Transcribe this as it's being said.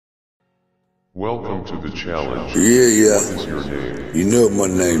Welcome to the challenge. Yeah. What is your name? You know my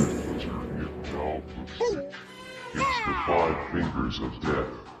name. It's the 5 Fingers of Death.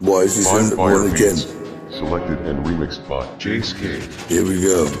 Why is this 5 one Fire again? Beats, selected and remixed by Jace K. Here we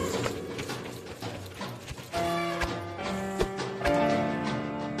go.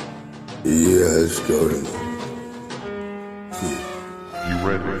 Yeah, let's go then. You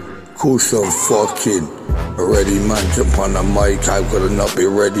ready? Course I'm fucking ready, man. Jump on the mic, I've gotta not be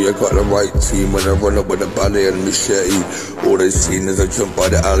ready. I got the right team when I run up with a ballet and a machete. All they seen is I jump by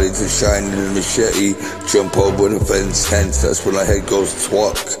the alley to shine in the machete. Jump over the fence, hence that's when my head goes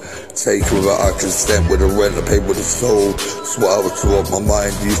twack. Take without our consent with a rent, I pay with a soul. Swallow to up my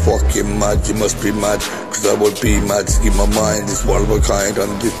mind. You fucking mad, you must be mad. Cause I would be mad to keep my mind. It's one of a kind,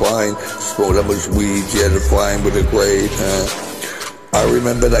 undefined. Smoke that much weed, yeah, the fine with a grade, I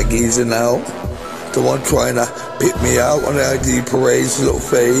remember that geezer now. The one trying to pick me out on the ID parades, little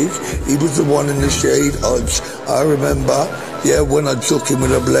fake. He was the one in the shade, I remember. Yeah, when I took him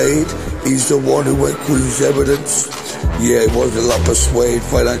with a blade. He's the one who went Queen's evidence. Yeah, it wasn't like persuade,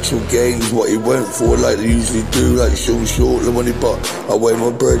 financial gain is what he went for, like they usually do, like Sean Shortland when he bought away my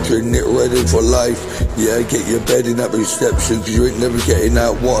brethren, knit ready for life. Yeah, get your bed in that reception, cause you ain't never getting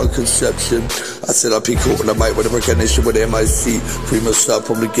out, what a conception. I said I'll pick up on the mic with a recognition with MIC, free myself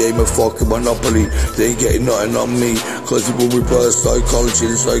from the game of fucking Monopoly. They ain't getting nothing on me, cause it will reverse psychology,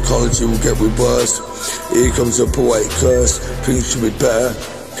 and psychology will get reversed. Here comes a poetic curse, things should be better.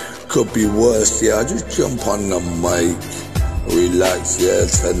 Could be worse, yeah, I just jump on the mic. Relax, yeah,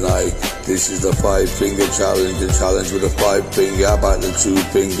 tonight. This is the 5-finger challenge, the challenge with a 5-finger. How about the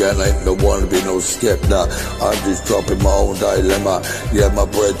 2-finger? And ain't no one to be no skeptic. I'm just dropping my own dilemma. Yeah, my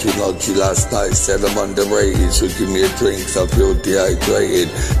brethren lucky last night said I'm underrated. So give me a drink, so I feel dehydrated.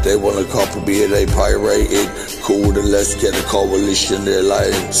 They wanna copy me, they pirated. Cool, then let's get a coalition, the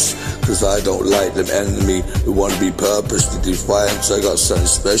alliance. Cause I don't like them enemy who wanna be purposely defiant. So I got something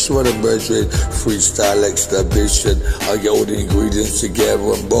special with them brethren. Freestyle exhibition. I get all the ingredients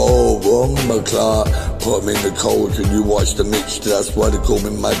together and boom, my clock. Put them in the cold and you watch the mixture. That's why they call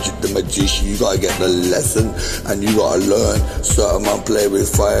me Magic the Magician. You gotta get the lesson and you gotta learn. Certain man play with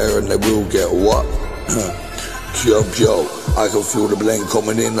fire and they will get what? Yo, I can feel the blend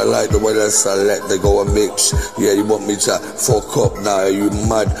coming in. I like the way that I let they go and mix. Yeah, you want me to fuck up now? Are you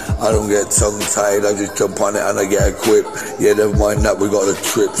mad? I don't get tongue-tied, I just jump on it and I get equipped. Yeah, never mind that, we got a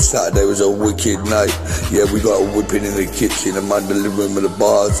trip. Saturday was a wicked night. Yeah, we got a whipping in the kitchen and man, the living room of the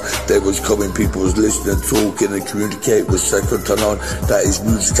bars. They was coming, people was listening, talking and communicate was second to none. That is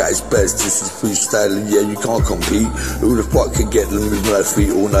music at its best, this is freestyling. Yeah, you can't compete. Who the fuck can get them moving their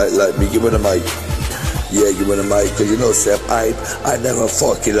feet all night like me? Give me the mic. Yeah, you wanna mic, cause you know, Seth, I never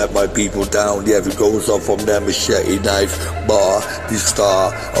fucking let my people down. Yeah, if it goes off from their machete knife, bar, this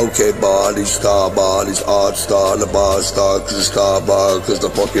star, okay, bar, this star, bar, this art star, the bar star, cause the star bar, cause the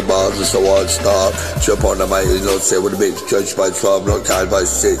fucking bars are so hard star. Jump on the mic, you know, say with a bitch, judged by 12, not kind by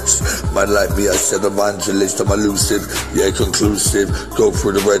 6. Man like me, I said evangelist, I'm elusive, yeah, conclusive. Go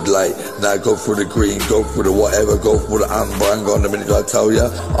through the red light, now go through the green, go through the whatever, go through the amber. Hang on a minute, I tell ya,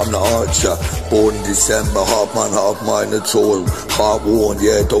 I'm the archer, born in December. Half man, half mine, at all. Heart worn,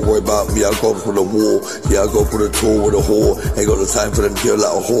 yeah, don't worry about me, I go for the war. Yeah, I go for the tour with a whore. Ain't got the time for them girl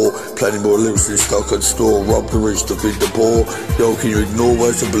like a whore. Plenty more lips in stock and store. Rob the rich to feed the poor. Yo, can you ignore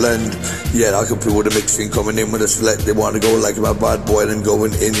where's the blend? Yeah, I can feel the mixing coming in with a select. They wanna go like my bad boy and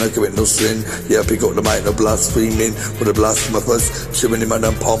going in like it no sin. Yeah, pick up the mic, no blaspheming. With a blasphemous, chimney man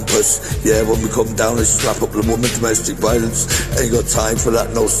and pompous. Yeah, when we come down and slap up the woman, domestic violence. Ain't got time for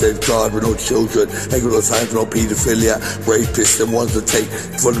that, no safeguard with no children. Ain't got no time for no paedophilia, rapists and ones that take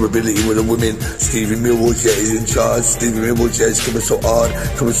vulnerability with the women. Stevie Millward, yeah, he's in charge. Stevie Millward, yeah, he's coming so hard,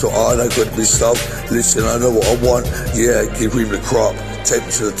 I gotta be stopped. Listen, I know what I want, yeah, give him the crop, take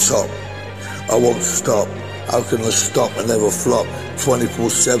me to the top. I won't stop, how can I stop and never flop?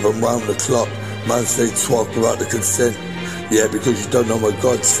 24/7 round the clock, man say talk without the consent. Yeah, because you don't know what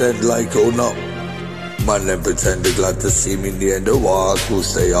God sent, like or not. Man, them pretend they're glad to see me in the end of war, of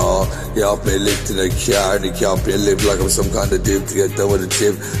course they are. Yeah, I've been lived in a car and it can't be lived like I'm some kind of div to get done with the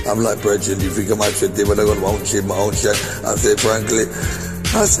gym. I'm like Bridget, you think I'm actually div when I got my own gym, my own shit. I say frankly,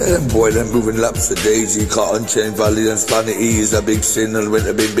 I say them boy, them moving laps of daisy, can't unchain valley and vanity is a big sin and went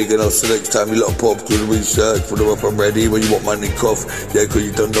a bit big enough. So next time you lot pop through the research for the up I'm ready when you want money cuff. Yeah, cause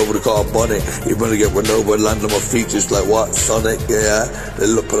you don't know what the car bonnet. You wanna get run over and land on my feet just like what? Sonic, yeah. They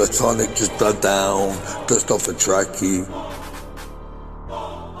look platonic, just blood down, dust off a tracky.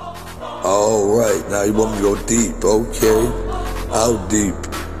 Alright, now you want me to go deep, okay. How deep?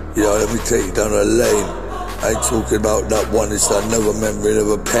 Yeah, let me take you down a lane. I ain't talking about that one, it's another memory,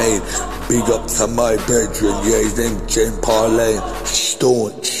 never pain. Big up to my bedroom, yeah, his name James Parlane,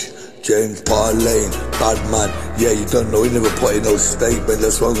 staunch. James Parlane, bad man, yeah, you don't know, he never put in no statement,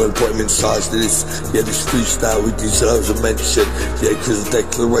 that's why I'm gonna put him in charge of this. Yeah, this freestyle, he deserves a mention, yeah, cause the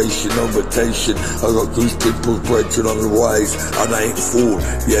declaration, invitation, I got goose pimples, brethren on the wise, and I ain't fooled,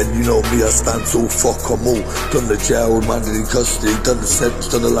 yeah, and you know me, I stand tall, fuck them all, done the jail, man in custody, done the sentence,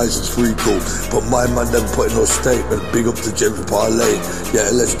 done the license free call, but my man never put in no statement, big up to James Parlane,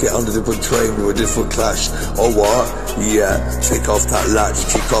 yeah, let's get on a different train with a different clash, oh what, yeah, take off that latch,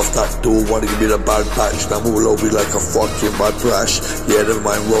 kick off that door, wanna give me the bad patch, now I'm all over like a fucking bad brash, yeah, never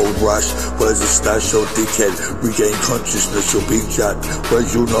mind road rash, where's the stash, oh dickhead, regain consciousness, you'll be jacked,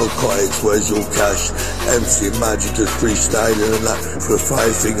 where's your no cottage, where's your cash, MC Magic just freestyling and that for a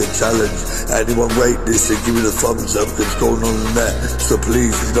 5-finger challenge, anyone rate this and give me the thumbs up, cause it's going on the net, so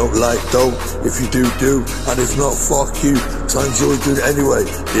please, if you don't like, don't, if you do, and if not, fuck you, times you're good anyway,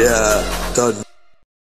 yeah, done.